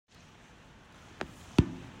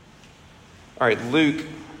All right, Luke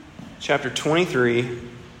chapter 23,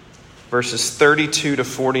 verses 32 to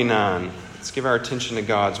 49. Let's give our attention to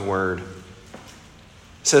God's word.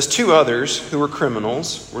 It says, 2 others who were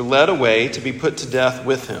criminals were led away to be put to death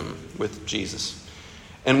with him, with Jesus.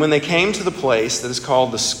 And when they came to the place that is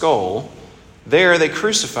called the Skull, there they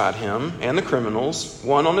crucified him and the criminals,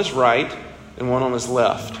 one on his right and one on his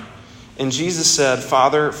left. And Jesus said,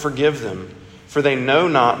 Father, forgive them, for they know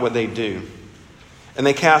not what they do. And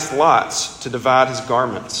they cast lots to divide his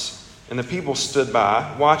garments, and the people stood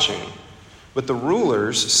by watching. But the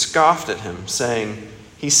rulers scoffed at him, saying,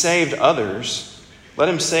 He saved others, let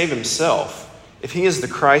him save himself, if he is the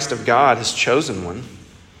Christ of God, his chosen one.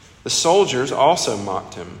 The soldiers also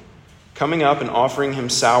mocked him, coming up and offering him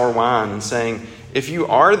sour wine, and saying, If you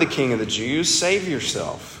are the king of the Jews, save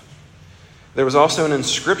yourself. There was also an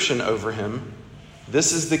inscription over him,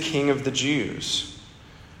 This is the King of the Jews.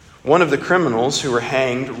 One of the criminals who were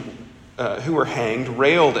hanged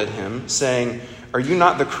railed at him, saying, Are you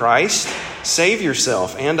not the Christ? Save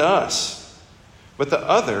yourself and us. But the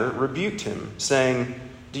other rebuked him, saying,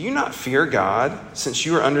 Do you not fear God, since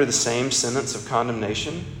you are under the same sentence of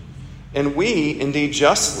condemnation? And we, indeed,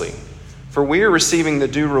 justly, for we are receiving the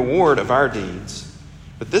due reward of our deeds.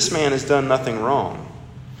 But this man has done nothing wrong.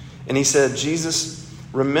 And he said, Jesus,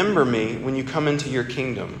 remember me when you come into your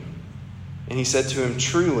kingdom. And he said to him,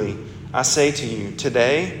 Truly, I say to you,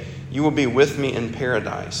 today you will be with me in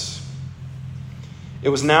paradise. It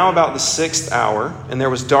was now about the 6th hour, and there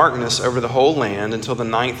was darkness over the whole land until the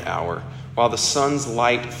 9th hour, while the sun's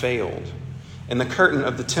light failed, and the curtain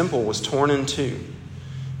of the temple was torn in two.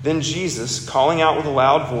 Then Jesus, calling out with a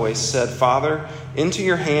loud voice, said, Father, into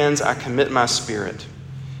your hands I commit my spirit.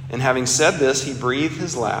 And having said this, he breathed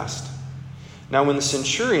his last. Now when the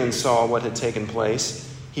centurion saw what had taken place,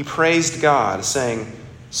 he praised God, saying,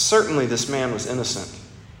 Certainly this man was innocent.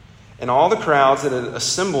 And all the crowds that had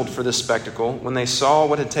assembled for this spectacle, when they saw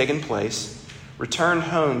what had taken place, returned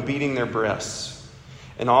home beating their breasts.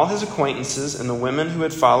 And all his acquaintances and the women who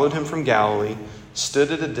had followed him from Galilee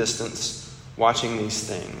stood at a distance watching these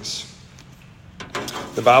things.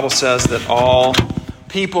 The Bible says that all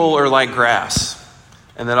people are like grass,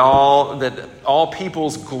 and that all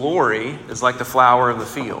people's glory is like the flower of the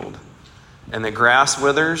field. And the grass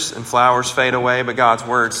withers and flowers fade away, but God's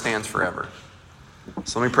word stands forever.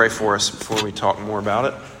 So let me pray for us before we talk more about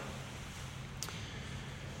it.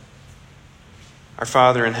 Our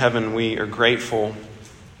Father in heaven, we are grateful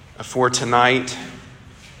for tonight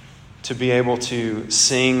to be able to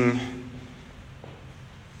sing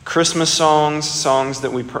Christmas songs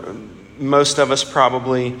that most of us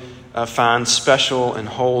probably find special and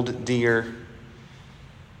hold dear,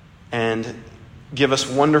 and give us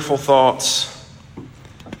wonderful thoughts.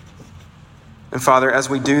 And Father, as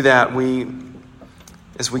we do that,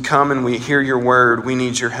 as we come and we hear your word, we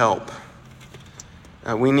need your help.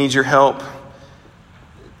 We need your help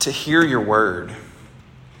to hear your word.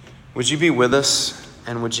 Would you be with us,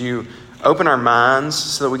 and would you open our minds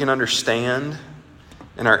so that we can understand,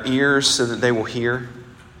 and our ears so that they will hear,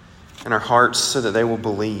 and our hearts so that they will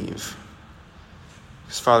believe?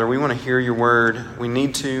 Because, Father, we want to hear your word. We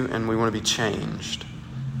need to, and we want to be changed.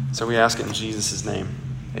 So we ask it in Jesus' name.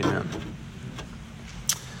 Amen.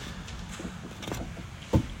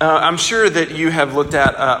 I'm sure that you have looked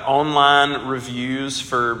at online reviews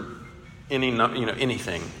for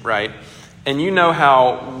anything, right? And you know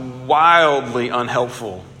how wildly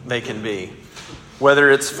unhelpful they can be.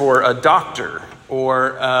 Whether it's for a doctor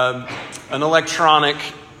or an electronic,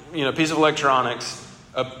 piece of electronics,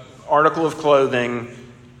 an article of clothing,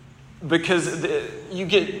 because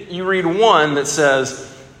you read one that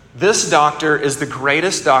says, this doctor is the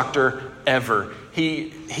greatest doctor ever.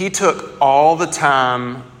 He took all the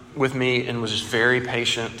time with me and was just very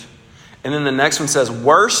patient. And then the next one says,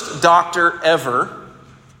 worst doctor ever,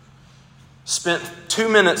 spent 2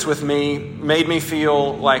 minutes with me, made me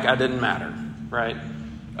feel like I didn't matter, right?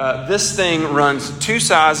 This thing runs 2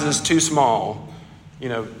 sizes too small,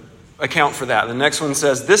 account for that. The next one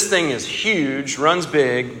says, this thing is huge, runs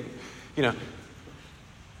big,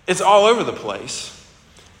 it's all over the place.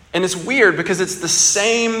 And it's weird because it's the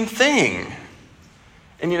same thing.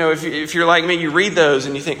 And if you're like me, you read those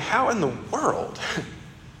and you think, how in the world?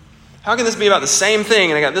 How can this be about the same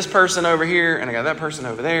thing? And I got this person over here and I got that person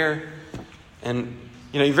over there. And,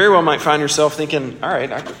 you very well might find yourself thinking, all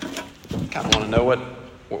right, I kind of want to know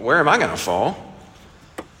where am I going to fall?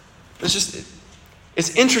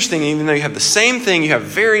 It's interesting, even though you have the same thing, you have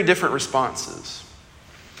very different responses.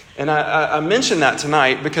 And I mention that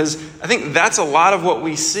tonight because I think that's a lot of what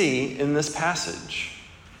we see in this passage.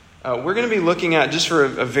 We're going to be looking at, just for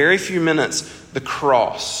a very few minutes, the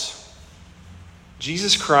cross.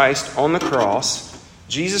 Jesus Christ on the cross,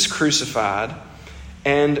 Jesus crucified,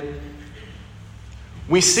 and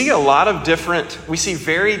we see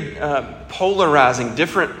very polarizing,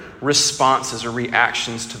 different responses or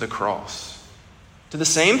reactions to the cross. To the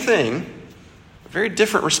same thing, very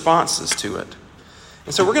different responses to it.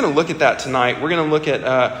 And so we're going to look at that tonight. We're going to look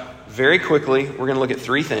at, very quickly, we're going to look at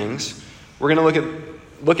three things. We're going to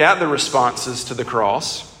look at the responses to the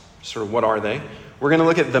cross. Sort of what are they? We're going to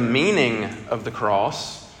look at the meaning of the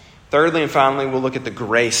cross. Thirdly and finally, we'll look at the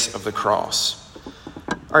grace of the cross.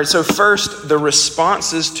 All right, so first, the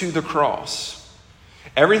responses to the cross.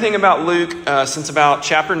 Everything about Luke since about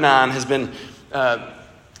chapter 9 has been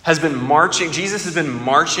marching. Jesus has been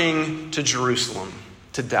marching to Jerusalem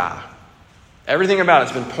to die. Everything about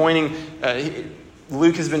it's been pointing.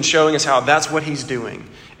 Luke has been showing us how that's what he's doing.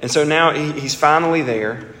 And so now he's finally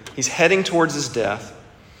there. He's heading towards his death.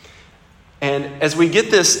 And as we get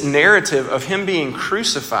this narrative of him being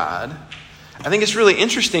crucified, I think it's really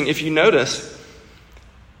interesting if you notice,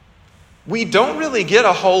 we don't really get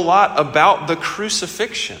a whole lot about the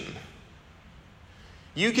crucifixion.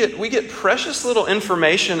 We get precious little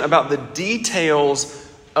information about the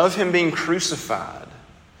details of him being crucified,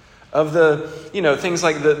 of the, things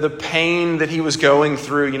like the pain that he was going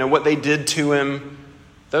through, what they did to him,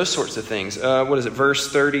 those sorts of things.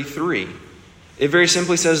 Verse 33. It very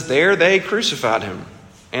simply says, there they crucified him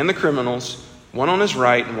and the criminals, one on his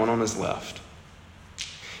right and one on his left.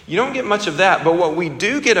 You don't get much of that, but what we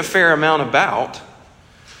do get a fair amount about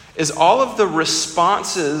is all of the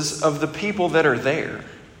responses of the people that are there.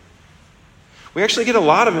 We actually get a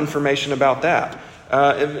lot of information about that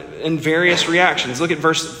in various reactions. Look at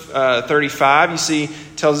verse 35. You see, it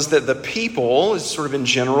tells us that the people, sort of in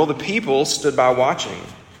general, the people stood by watching.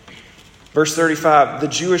 Verse 35, the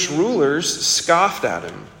Jewish rulers scoffed at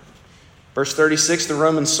him. Verse 36, the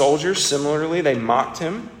Roman soldiers, similarly, they mocked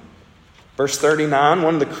him. Verse 39,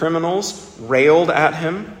 one of the criminals railed at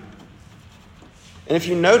him. And if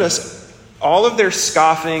you notice, all of their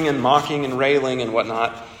scoffing and mocking and railing and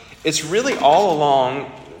whatnot, it's really all along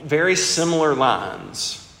very similar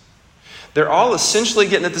lines. They're all essentially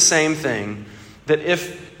getting at the same thing, that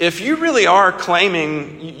if you really are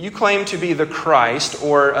you claim to be the Christ,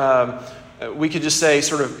 or we could just say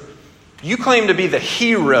you claim to be the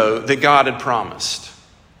hero that God had promised.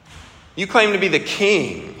 You claim to be the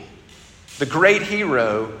king, the great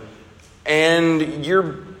hero, and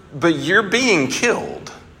you're being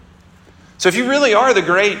killed. So if you really are the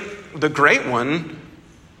great one,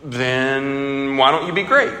 then why don't you be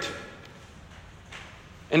great?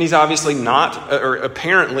 And he's obviously not, or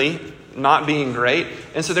apparently not being great,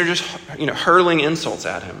 and so they're just hurling insults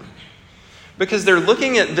at him. Because they're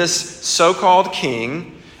looking at this so-called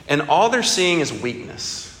king, and all they're seeing is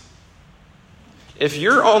weakness. If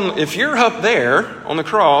you're up there on the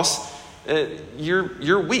cross,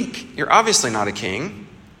 you're weak. You're obviously not a king.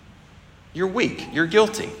 You're weak. You're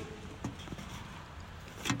guilty.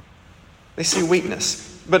 They see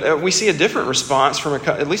weakness. But we see a different response from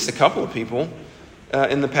at least a couple of people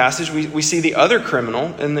in the passage. We see the other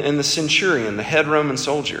criminal in the centurion, the head Roman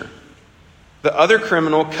soldier. The other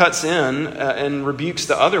criminal cuts in and rebukes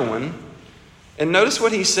the other one. And notice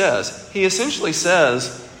what he says. He essentially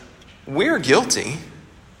says, we're guilty.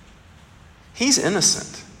 He's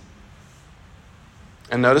innocent.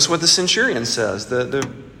 And notice what the centurion says, the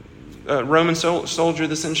Roman soldier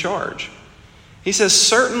that's in charge. He says,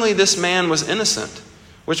 certainly this man was innocent.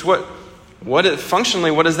 Which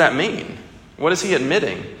functionally, what does that mean? What is he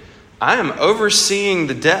admitting? I am overseeing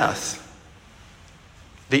the death,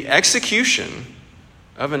 the execution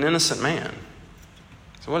of an innocent man.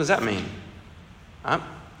 So what does that mean?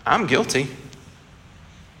 I'm guilty.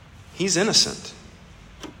 He's innocent.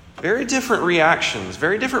 Very different reactions,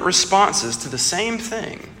 very different responses to the same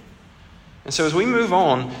thing. And so as we move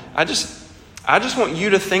on, I just want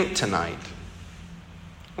you to think tonight.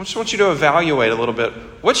 I just want you to evaluate a little bit.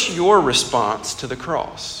 What's your response to the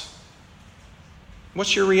cross?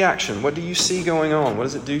 What's your reaction? What do you see going on? What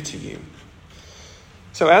does it do to you?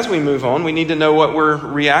 So as we move on, we need to know what we're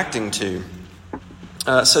reacting to.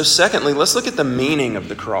 So secondly, let's look at the meaning of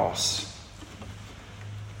the cross.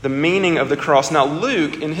 The meaning of the cross. Now,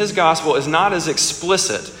 Luke, in his gospel, is not as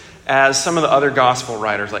explicit as some of the other gospel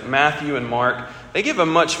writers, like Matthew and Mark. They give a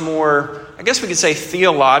much more, I guess we could say,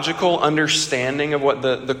 theological understanding of what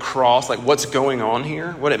the cross, like what's going on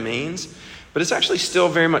here, what it means. But it's actually still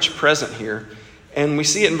very much present here. And we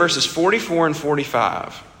see it in verses 44 and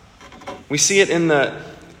 45. We see it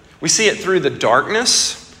through the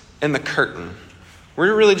darkness and the curtain.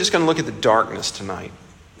 We're really just going to look at the darkness tonight.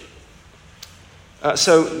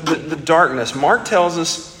 So the darkness, Mark tells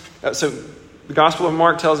us, so the Gospel of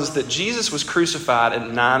Mark tells us that Jesus was crucified at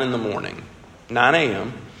 9 in the morning, 9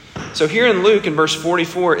 a.m. So here in Luke, in verse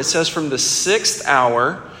 44, it says from the 6th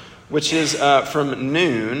hour, which is from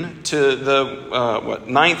noon to the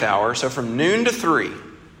 9th hour, so from noon to 3.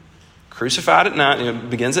 Crucified at 9, it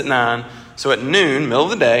begins at 9. So at noon, middle of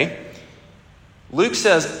the day, Luke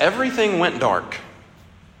says everything went dark.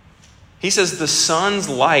 He says the sun's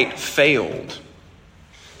light failed.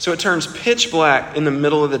 So it turns pitch black in the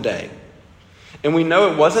middle of the day. And we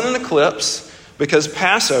know it wasn't an eclipse because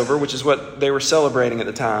Passover, which is what they were celebrating at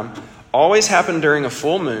the time, always happened during a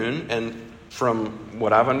full moon. And from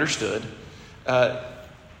what I've understood, an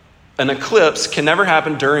eclipse can never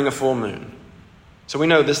happen during a full moon. So we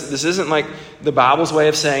know this isn't like the Bible's way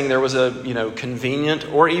of saying there was a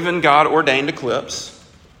convenient or even God-ordained eclipse.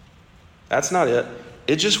 That's not it.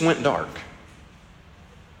 It just went dark.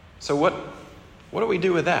 So what do we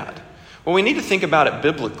do with that? Well, we need to think about it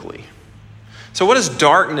biblically. So what does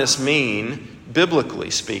darkness mean, biblically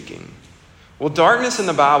speaking? Well, darkness in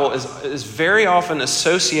the Bible is very often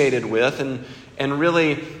associated with and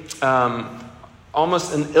really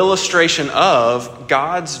almost an illustration of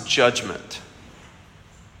God's judgment.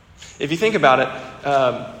 If you think about it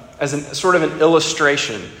as sort of an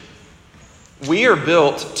illustration, we are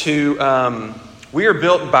built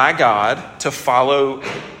by God to follow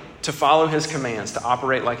His commands, to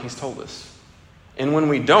operate like He's told us. And when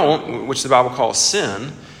we don't, which the Bible calls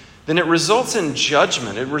sin, then it results in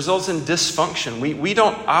judgment. It results in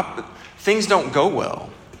dysfunction. Things don't go well.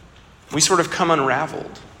 We sort of come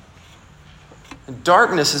unraveled.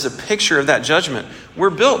 Darkness is a picture of that judgment. We're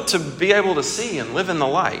built to be able to see and live in the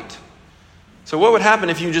light. So what would happen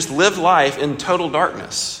if you just lived life in total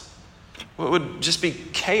darkness? Well, it would just be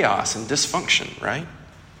chaos and dysfunction, right?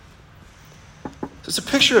 So it's a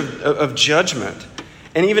picture of judgment.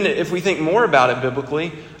 And even if we think more about it biblically,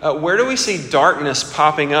 where do we see darkness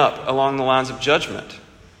popping up along the lines of judgment?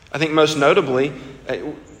 I think most notably,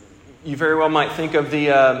 you very well might think of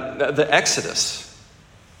the Exodus.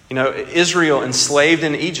 Israel enslaved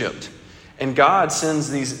in Egypt. And God sends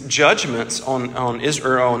these judgments on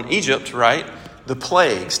Israel, on Egypt, right? The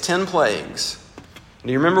plagues, 10 plagues.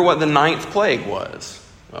 Do you remember what the 9th plague was?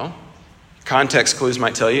 Well, context clues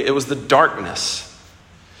might tell you it was the darkness.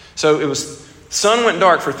 So sun went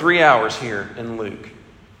dark for 3 hours here in Luke.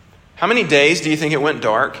 How many days do you think it went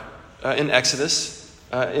dark in Exodus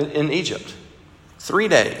in Egypt? 3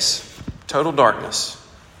 days, total darkness.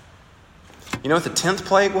 You know what the 10th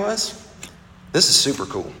plague was? This is super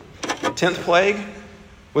cool. The 10th plague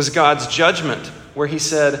was God's judgment, where He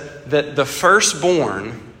said that the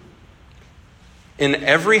firstborn in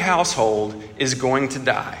every household is going to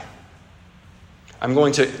die. I'm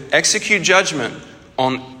going to execute judgment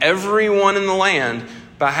on everyone in the land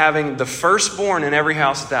by having the firstborn in every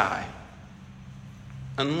house die.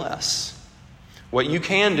 Unless, what you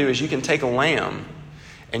can do is you can take a lamb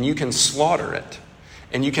and you can slaughter it.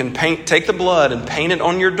 And you can take the blood and paint it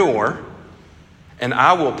on your door. And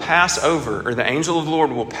I will pass over, or the angel of the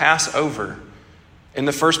Lord will pass over, and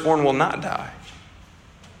the firstborn will not die.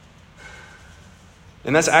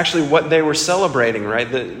 And that's actually what they were celebrating,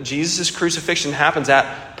 right? Jesus' crucifixion happens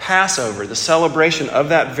at Passover, the celebration of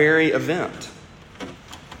that very event.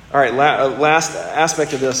 All right, last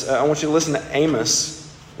aspect of this, I want you to listen to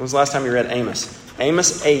Amos. When was the last time you read Amos?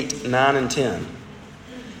 Amos 8, 9, and 10.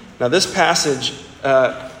 Now this passage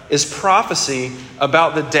is prophecy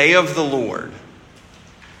about the day of the Lord.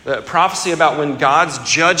 Prophecy about when God's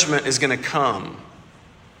judgment is going to come.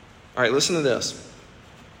 All right, listen to this.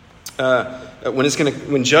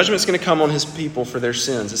 When judgment's going to come on His people for their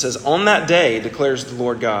sins. It says, "On that day, declares the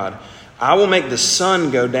Lord God, I will make the sun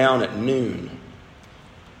go down at noon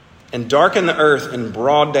and darken the earth in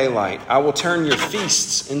broad daylight. I will turn your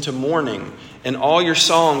feasts into mourning and all your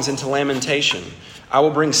songs into lamentation. I will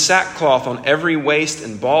bring sackcloth on every waist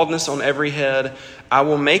and baldness on every head. I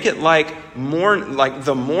will make it like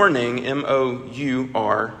the mourning,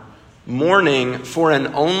 M-O-U-R, mourning for an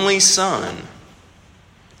only son,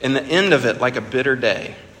 and the end of it like a bitter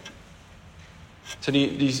day." So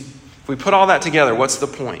if we put all that together, what's the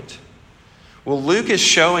point? Well, Luke is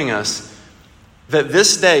showing us that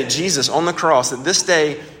this day, Jesus on the cross, that this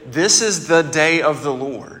day, this is the day of the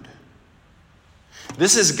Lord.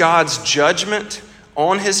 This is God's judgment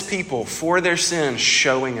on His people for their sin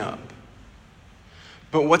showing up.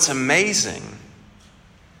 But what's amazing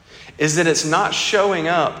is that it's not showing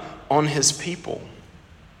up on His people.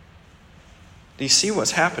 Do you see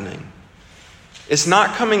what's happening? It's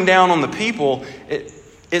not coming down on the people.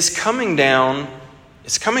 It's coming down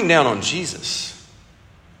on Jesus.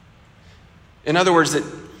 In other words, that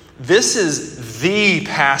this is the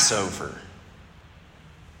Passover.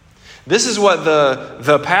 This is what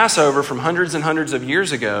the Passover from hundreds and hundreds of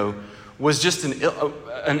years ago was just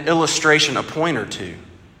an illustration, a pointer to.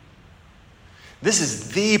 This is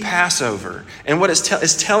the Passover. And what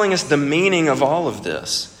it's telling us the meaning of all of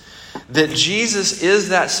this. That Jesus is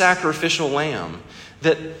that sacrificial lamb.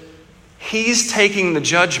 That he's taking the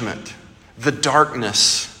judgment, the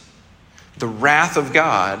darkness, the wrath of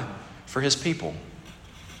God for his people.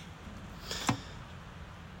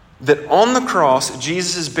 That on the cross,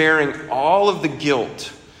 Jesus is bearing all of the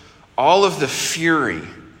guilt, all of the fury,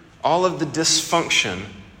 all of the dysfunction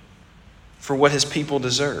for what his people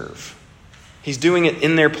deserve. He's doing it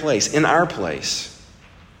in their place, in our place.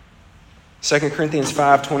 2 Corinthians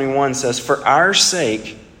 5:21 says, "For our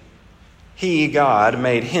sake, he, God,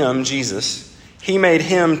 made him," Jesus, "he made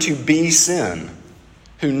him to be sin,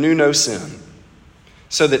 who knew no sin,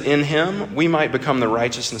 so that in him we might become the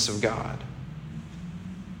righteousness of God."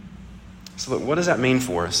 So look, what does that mean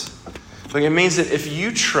for us? Look, it means that if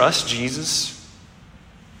you trust Jesus,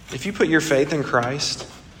 if you put your faith in Christ,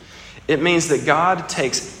 it means that God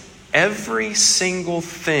takes every single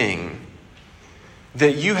thing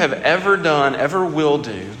that you have ever done, ever will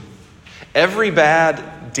do, every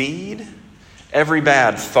bad deed, every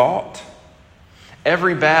bad thought,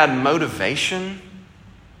 every bad motivation,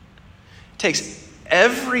 takes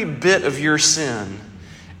every bit of your sin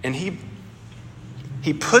and he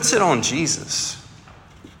puts it on Jesus.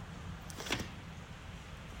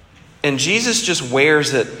 And Jesus just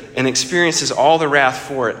wears it and experiences all the wrath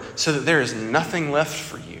for it so that there is nothing left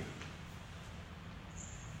for you.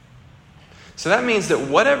 So that means that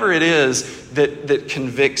whatever it is that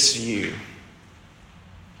convicts you,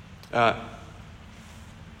 I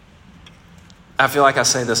feel like I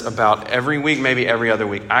say this about every week, maybe every other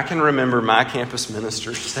week. I can remember my campus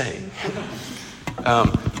minister saying,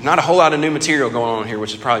 not a whole lot of new material going on here,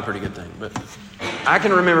 which is probably a pretty good thing, but I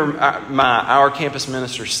can remember our campus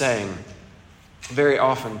minister saying very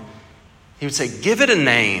often, he would say, "Give it a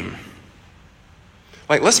name.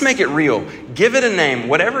 Like, let's make it real. Give it a name.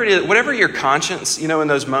 Whatever it is, whatever your conscience, in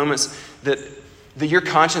those moments that your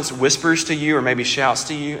conscience whispers to you or maybe shouts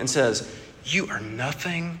to you and says, you are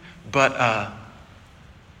nothing but a..."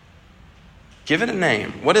 Give it a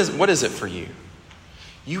name. What is it for you?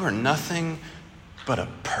 You are nothing but a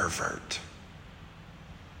pervert.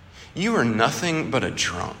 You are nothing but a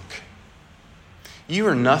drunk. You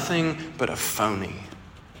are nothing but a phony.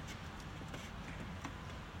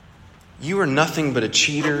 You are nothing but a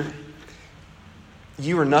cheater.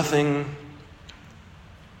 You are nothing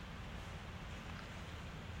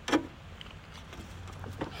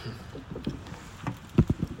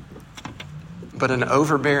but an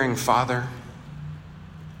overbearing father.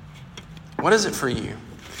 What is it for you?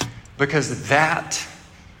 Because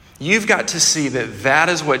you've got to see that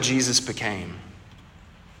is what Jesus became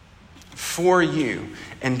for you.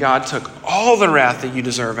 And God took all the wrath that you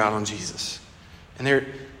deserve out on Jesus. And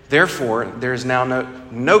therefore, there is now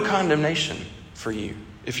no condemnation for you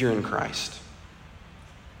if you're in Christ.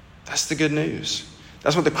 That's the good news.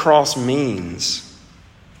 That's what the cross means.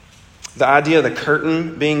 The idea of the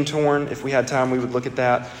curtain being torn, if we had time, we would look at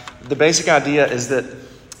that. The basic idea is that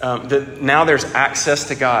now there's access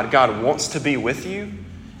to God. God wants to be with you,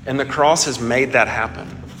 and the cross has made that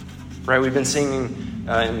happen. Right? We've been singing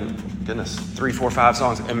in 3, 4, 5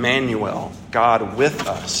 songs, Emmanuel, God with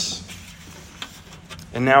us.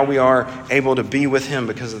 And now we are able to be with him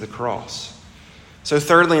because of the cross. So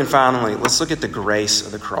thirdly and finally, let's look at the grace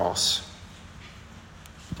of the cross.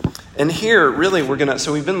 And here, really,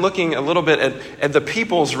 we've been looking a little bit at the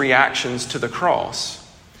people's reactions to the cross.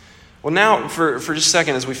 Well, now, for just a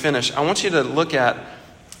second as we finish, I want you to look at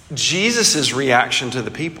Jesus' reaction to the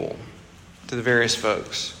people, to the various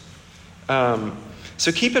folks.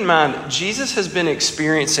 So keep in mind, Jesus has been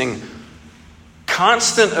experiencing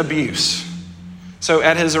constant abuse. So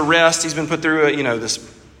at his arrest, he's been put through this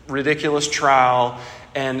ridiculous trial.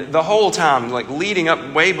 And the whole time, leading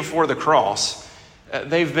up way before the cross,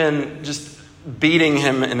 they've been just beating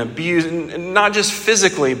him and abusing, not just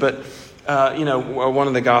physically, but, one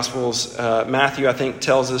of the Gospels, Matthew, I think,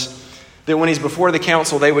 tells us that when he's before the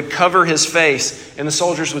council, they would cover his face and the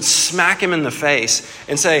soldiers would smack him in the face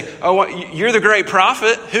and say, "Oh, you're the great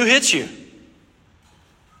prophet. Who hit you?"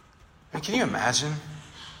 Can you imagine?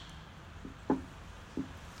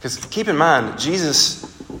 Because keep in mind, Jesus,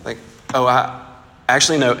 I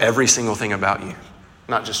actually know every single thing about you,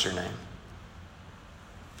 not just your name.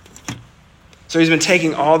 So he's been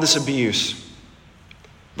taking all this abuse.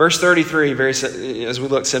 Verse 33, as we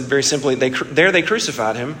look, said very simply, they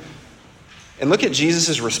crucified him. And look at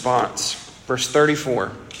Jesus' response. Verse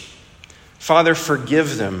 34, "Father,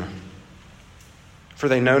 forgive them, for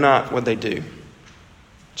they know not what they do.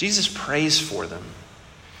 Jesus prays for them.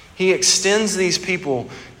 He extends these people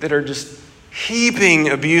that are just heaping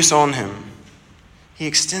abuse on him. He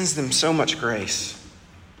extends them so much grace.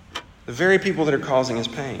 The very people that are causing his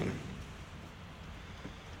pain.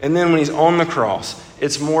 And then when he's on the cross,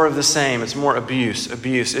 it's more of the same. It's more abuse.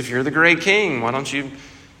 If you're the great king, why don't you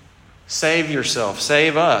save yourself?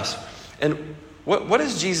 Save us. And what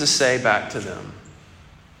does Jesus say back to them?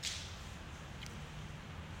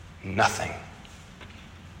 Nothing.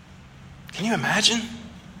 Can you imagine?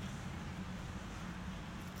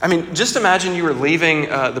 I mean, just imagine you were leaving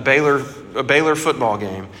a Baylor football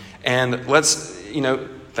game, and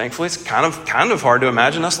thankfully it's kind of hard to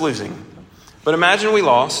imagine us losing. But imagine we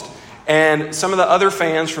lost, and some of the other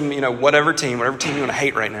fans from whatever team you want to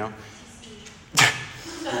hate right now.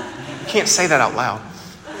 You can't say that out loud.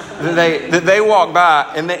 They walk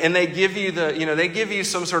by and they give you they give you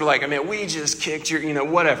some sort of we just kicked your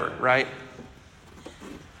whatever, right?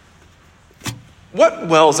 What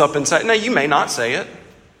wells up inside? Now you may not say it,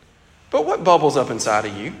 but what bubbles up inside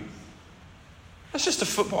of you? That's just a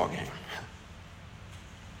football game.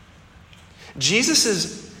 Jesus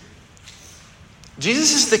is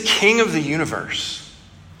the King of the universe,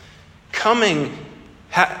 having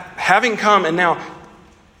come and now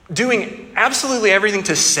doing absolutely everything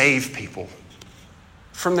to save people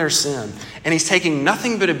from their sin. And he's taking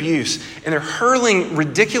nothing but abuse, and they're hurling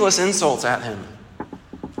ridiculous insults at him.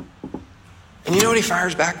 And you know what he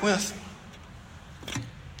fires back with?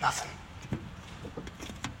 Nothing.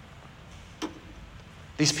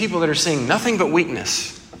 These people that are seeing nothing but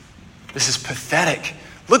weakness. This is pathetic.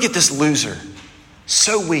 Look at this loser.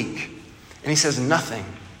 So weak. And he says nothing.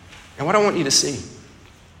 And what I want you to see,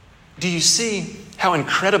 do you see how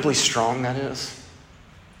incredibly strong that is?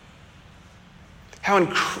 How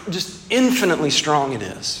just infinitely strong it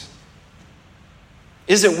is.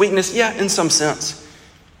 Is it weakness? Yeah, in some sense.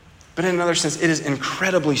 But in another sense, it is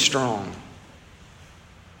incredibly strong.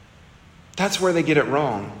 That's where they get it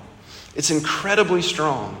wrong. It's incredibly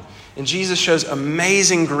strong. And Jesus shows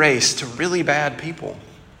amazing grace to really bad people.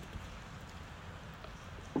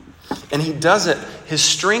 And he does it. His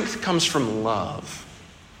strength comes from love.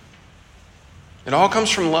 It all comes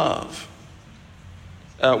from love.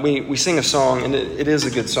 We sing a song, and it is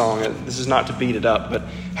a good song. This is not to beat it up, but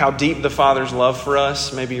how deep the Father's love for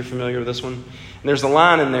us. Maybe you're familiar with this one. And there's a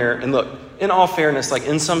line in there, and look, in all fairness,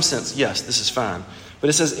 in some sense, yes, this is fine. But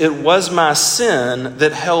it says, it was my sin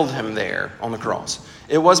that held him there on the cross.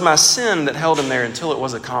 It was my sin that held him there until it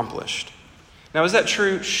was accomplished. Now, is that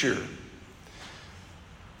true? Sure.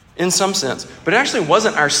 In some sense. But it actually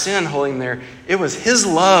wasn't our sin holding him there. It was his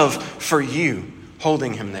love for you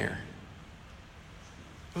holding him there.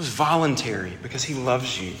 It was voluntary because he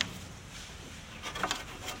loves you.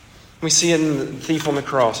 We see it in the thief on the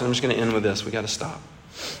cross, and I'm just going to end with this. We got to stop.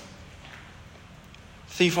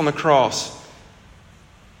 Thief on the cross.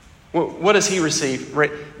 What does he receive?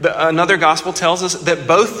 Right? Another gospel tells us that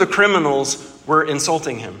both the criminals were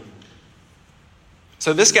insulting him.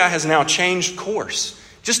 So this guy has now changed course.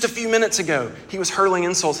 Just a few minutes ago, he was hurling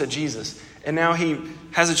insults at Jesus. And now he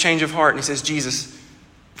has a change of heart and he says, Jesus,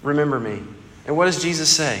 remember me. And what does Jesus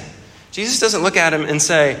say? Jesus doesn't look at him and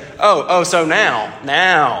say, so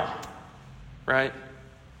now, right?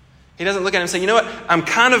 He doesn't look at him and say, you know what? I'm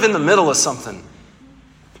kind of in the middle of something.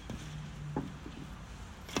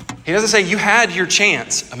 He doesn't say, you had your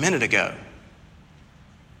chance a minute ago.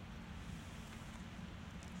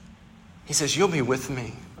 He says, you'll be with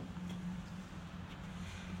me.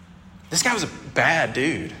 This guy was a bad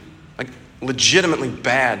dude, legitimately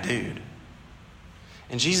bad dude.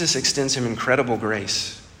 And Jesus extends him incredible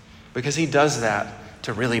grace because he does that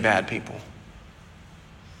to really bad people.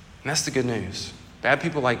 And that's the good news. Bad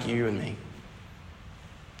people like you and me.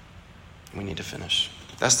 We need to finish.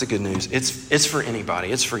 That's the good news. It's for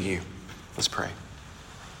anybody. It's for you. Let's pray.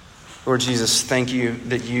 Lord Jesus, thank you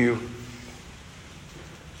that you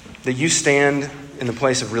stand in the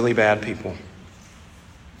place of really bad people.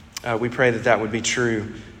 We pray that would be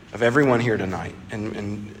true of everyone here tonight.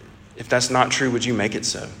 And if that's not true, would you make it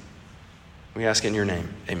so? We ask it in your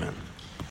name. Amen.